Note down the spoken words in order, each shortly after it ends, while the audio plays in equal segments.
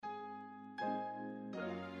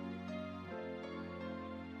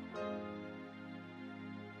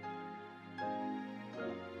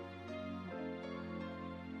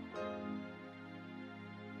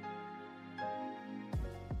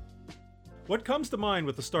What comes to mind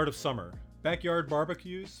with the start of summer? Backyard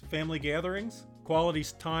barbecues, family gatherings, quality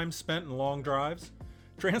time spent in long drives?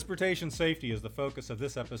 Transportation safety is the focus of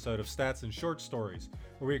this episode of Stats and Short Stories,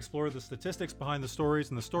 where we explore the statistics behind the stories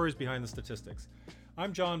and the stories behind the statistics.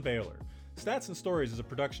 I'm John Baylor. Stats and Stories is a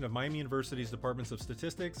production of Miami University's Departments of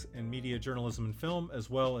Statistics and Media Journalism and Film, as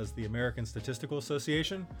well as the American Statistical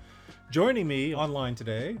Association. Joining me online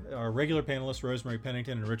today are regular panelists Rosemary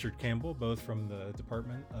Pennington and Richard Campbell, both from the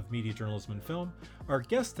Department of Media Journalism and Film. Our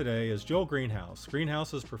guest today is Joel Greenhouse.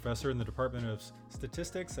 Greenhouse is professor in the Department of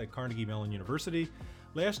Statistics at Carnegie Mellon University.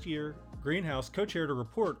 Last year, Greenhouse co-chaired a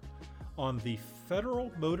report on the Federal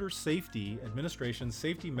Motor Safety Administration's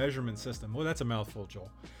Safety Measurement System. Well, that's a mouthful, Joel.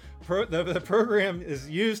 The program is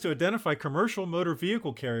used to identify commercial motor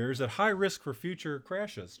vehicle carriers at high risk for future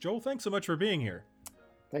crashes. Joel, thanks so much for being here.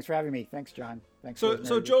 Thanks for having me. Thanks, John. Thanks.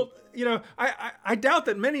 So Joel, I doubt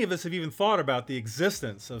that many of us have even thought about the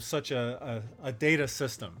existence of such a data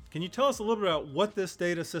system. Can you tell us a little bit about what this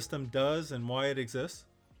data system does and why it exists?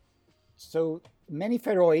 So many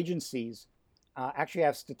federal agencies actually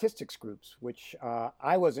have statistics groups, which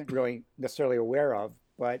I wasn't really necessarily aware of,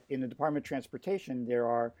 but in the Department of Transportation, there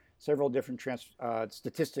are several different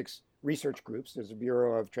statistics research groups. There's a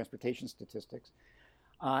Bureau of Transportation Statistics.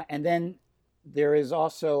 And then there is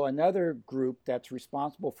also another group that's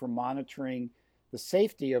responsible for monitoring the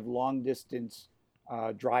safety of long-distance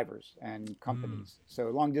drivers and companies. So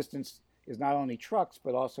long-distance is not only trucks,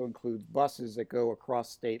 but also includes buses that go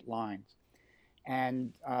across state lines.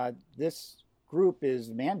 And this group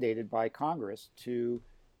is mandated by Congress to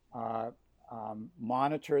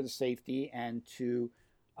monitor the safety and to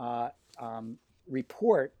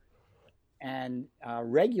report and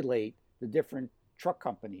regulate the different truck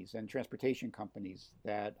companies and transportation companies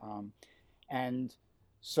that, and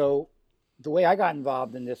so the way I got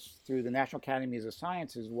involved in this through the National Academies of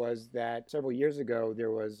Sciences was that several years ago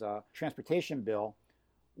there was a transportation bill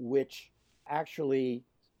which actually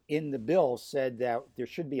in the bill said that there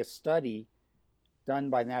should be a study done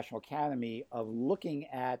by the National Academy of looking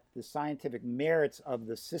at the scientific merits of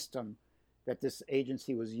the system that this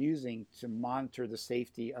agency was using to monitor the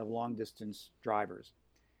safety of long-distance drivers.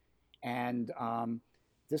 And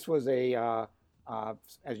this was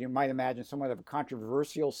as you might imagine, somewhat of a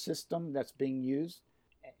controversial system that's being used.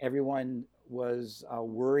 Everyone was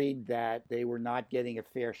worried that they were not getting a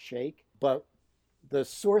fair shake. But the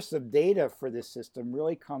source of data for this system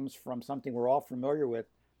really comes from something we're all familiar with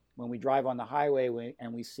when we drive on the highway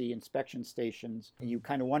and we see inspection stations. And you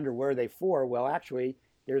kind of wonder, where are they for? Well, actually,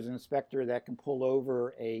 there's an inspector that can pull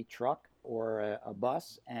over a truck or a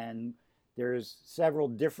bus, and there's several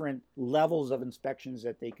different levels of inspections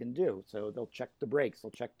that they can do. So they'll check the brakes,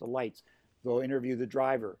 they'll check the lights, they'll interview the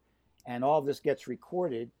driver, and all of this gets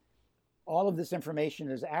recorded. All of this information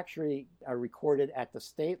is actually recorded at the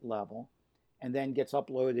state level and then gets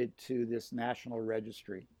uploaded to this national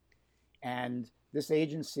registry. And this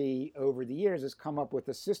agency over the years has come up with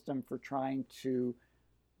a system for trying to,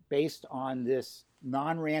 based on this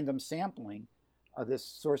non-random sampling of this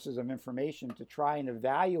sources of information, to try and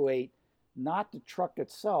evaluate not the truck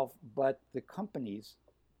itself, but the companies,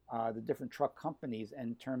 the different truck companies,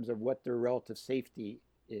 in terms of what their relative safety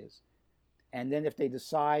is. And then if they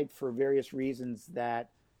decide for various reasons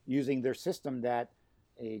that using their system that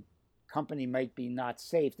a company might be not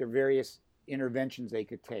safe, there are various interventions they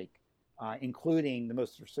could take, including the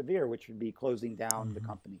most severe, which would be closing down the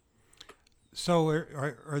company. So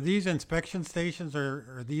are these inspection stations, or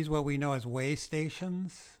are these what we know as weigh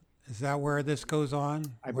stations? Is that where this goes on?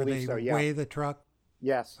 I believe so, yeah. Weigh the truck?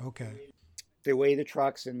 Yes. Okay. They weigh the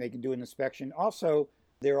trucks and they can do an inspection. Also,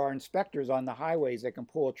 there are inspectors on the highways that can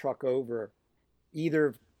pull a truck over,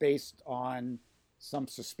 either based on some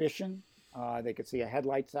suspicion. They could see a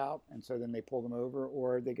headlights out, and so then they pull them over,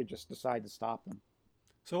 or they could just decide to stop them.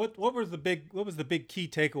 So what was the big key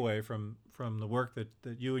takeaway from the work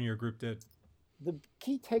that you and your group did? The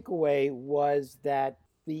key takeaway was that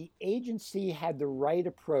the agency had the right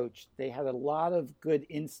approach. They had a lot of good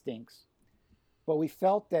instincts, but we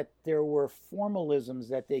felt that there were formalisms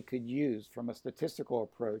that they could use from a statistical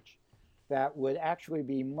approach that would actually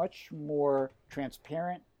be much more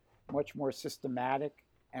transparent, much more systematic,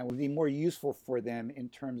 and would be more useful for them in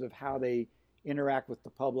terms of how they interact with the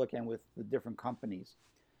public and with the different companies.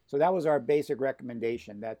 So that was our basic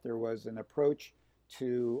recommendation, that there was an approach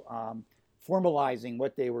to formalizing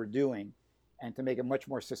what they were doing and to make it much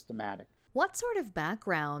more systematic. What sort of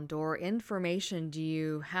background or information do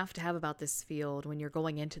you have to have about this field when you're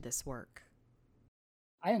going into this work?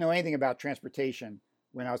 I didn't know anything about transportation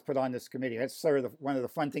when I was put on this committee. That's sort of one of the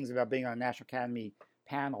fun things about being on a National Academy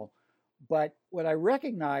panel But what I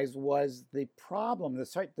recognized was the problem,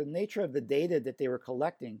 the nature of the data that they were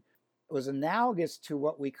collecting was analogous to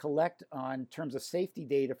what we collect on terms of safety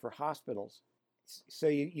data for hospitals. So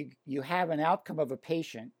you have an outcome of a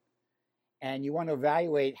patient, and you want to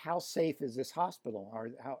evaluate how safe is this hospital, or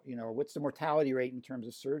how, what's the mortality rate in terms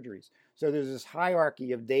of surgeries. So there's this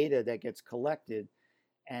hierarchy of data that gets collected,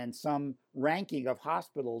 and some ranking of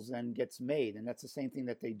hospitals then gets made. And that's the same thing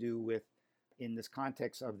that they do in this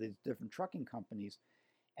context of the different trucking companies.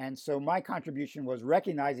 And so my contribution was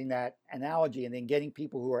recognizing that analogy and then getting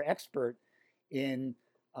people who are expert in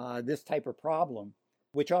this type of problem,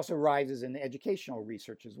 which also rises in educational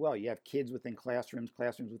research as well. You have kids within classrooms,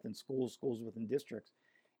 classrooms within schools, schools within districts.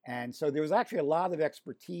 And so there was actually a lot of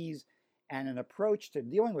expertise and an approach to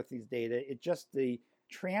dealing with these data. It just, the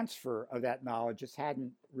transfer of that knowledge just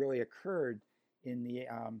hadn't really occurred in the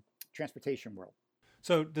transportation world.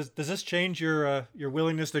 So does this change your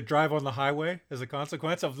willingness to drive on the highway as a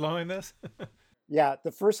consequence of knowing this? Yeah,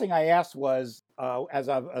 the first thing I asked was, as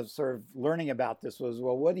I was sort of learning about this, was,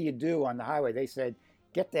 well, what do you do on the highway? They said,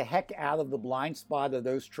 get the heck out of the blind spot of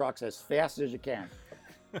those trucks as fast as you can.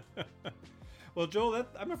 Well, Joel,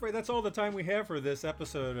 I'm afraid that's all the time we have for this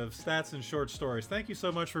episode of Stats and Short Stories. Thank you so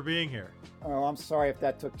much for being here. Oh, I'm sorry if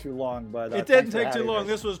that took too long, but it didn't take too long.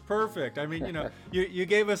 This was perfect. I mean, you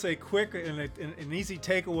gave us a quick and an easy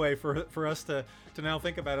takeaway for us to now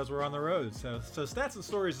think about as we're on the road. So Stats and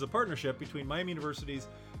Stories is a partnership between Miami University's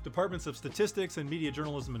Departments of Statistics and Media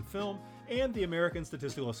Journalism and Film and the American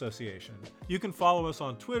Statistical Association. You can follow us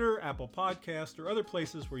on Twitter, Apple Podcasts, or other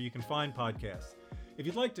places where you can find podcasts. If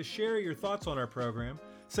you'd like to share your thoughts on our program,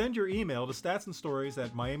 send your email to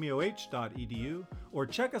statsandsstories@miamioh.edu or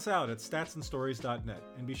check us out at statsandstories.net.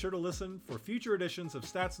 And be sure to listen for future editions of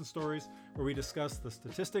Stats and Stories, where we discuss the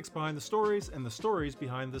statistics behind the stories and the stories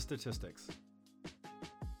behind the statistics.